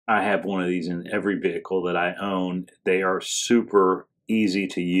I have one of these in every vehicle that I own. They are super easy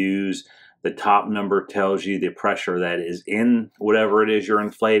to use. The top number tells you the pressure that is in whatever it is you're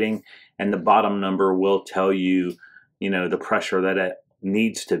inflating, and the bottom number will tell you, the pressure that it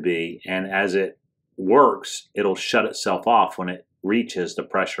needs to be. And as it works, it'll shut itself off when it reaches the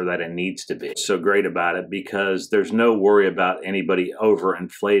pressure that it needs to be. It's so great about it because there's no worry about anybody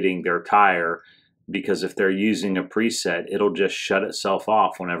overinflating their tire, because if they're using a preset, it'll just shut itself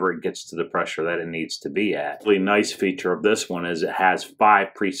off whenever it gets to the pressure that it needs to be at. The really nice feature of this one is it has 5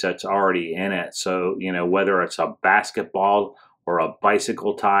 presets already in it. So, whether it's a basketball or a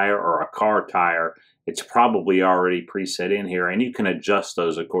bicycle tire or a car tire, it's probably already preset in here, and you can adjust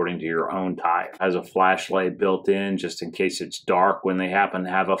those according to your own tire. It has a flashlight built in just in case it's dark when they happen to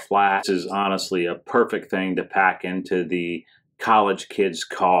have a flash. This is honestly a perfect thing to pack into the college kid's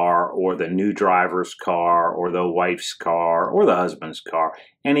car or the new driver's car or the wife's car or the husband's car.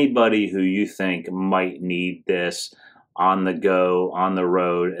 Anybody who you think might need this on the go, on the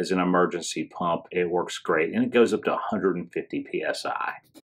road as an emergency pump, it works great. And it goes up to 150 PSI.